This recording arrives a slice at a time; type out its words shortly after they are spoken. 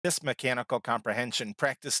This mechanical comprehension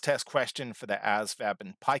practice test question for the ASVAB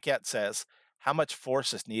and PiCAT says, how much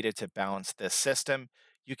force is needed to balance this system?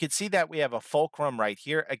 You can see that we have a fulcrum right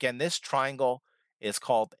here. Again, this triangle is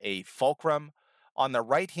called a fulcrum. On the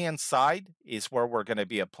right-hand side is where we're going to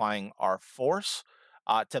be applying our force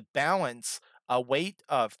to balance a weight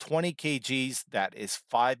of 20 kgs that is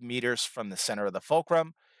 5 meters from the center of the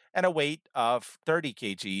fulcrum and a weight of 30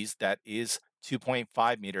 kgs that is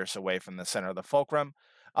 2.5 meters away from the center of the fulcrum.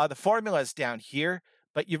 The formula is down here,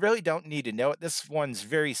 but you really don't need to know it. This one's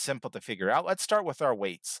very simple to figure out. Let's start with our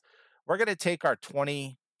weights. We're going to take our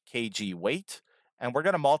 20 kg weight, and we're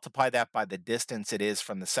going to multiply that by the distance it is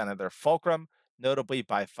from the center of the fulcrum, notably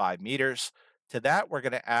by 5 meters. To that, we're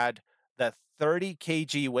going to add the 30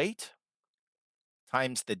 kg weight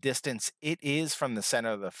times the distance it is from the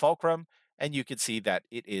center of the fulcrum. And you can see that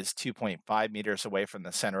it is 2.5 meters away from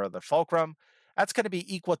the center of the fulcrum. That's going to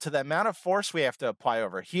be equal to the amount of force we have to apply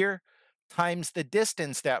over here times the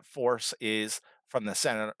distance that force is from the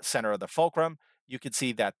center of the fulcrum. You can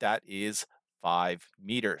see that that is 5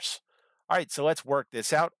 meters. All right, so let's work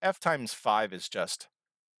this out. F times 5 is just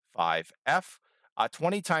 5F.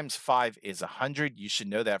 20 times 5 is 100. You should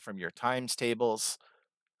know that from your times tables.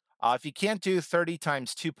 If you can't do 30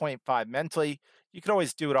 times 2.5 mentally, you can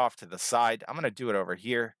always do it off to the side. I'm going to do it over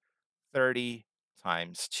here. 30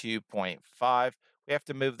 times 2.5. We have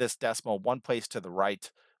to move this decimal one place to the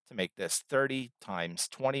right to make this 30 times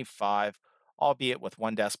 25, albeit with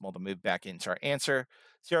one decimal to move back into our answer.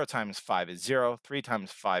 0 times 5 is 0. 3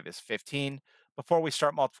 times 5 is 15. Before we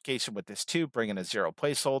start multiplication with this 2, bring in a 0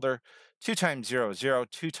 placeholder. 2 times 0 is 0.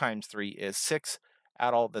 2 times 3 is 6.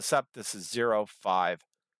 Add all this up. This is 0, 5,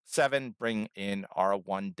 7. Bring in our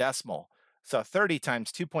one decimal. So 30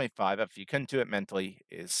 times 2.5, if you couldn't do it mentally,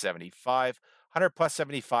 is 75. 100 plus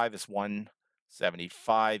 75 is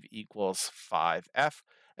 175 equals 5F.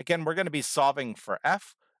 Again, we're going to be solving for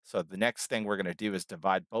F. So the next thing we're going to do is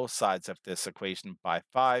divide both sides of this equation by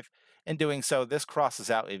 5. In doing so, this crosses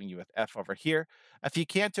out, leaving you with F over here. If you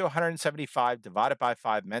can't do 175 divided by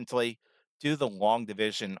 5 mentally, do the long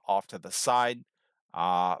division off to the side.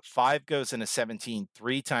 5 goes into 17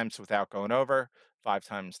 3 times without going over. 5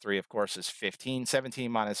 times 3, of course, is 15. 17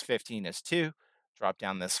 minus 15 is 2. Drop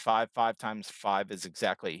down this 5. 5 times 5 is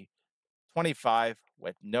exactly 25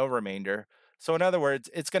 with no remainder. So in other words,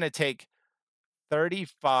 it's going to take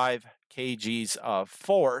 35 kgs of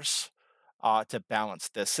force to balance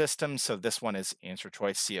this system. So this one is answer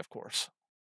choice C, of course.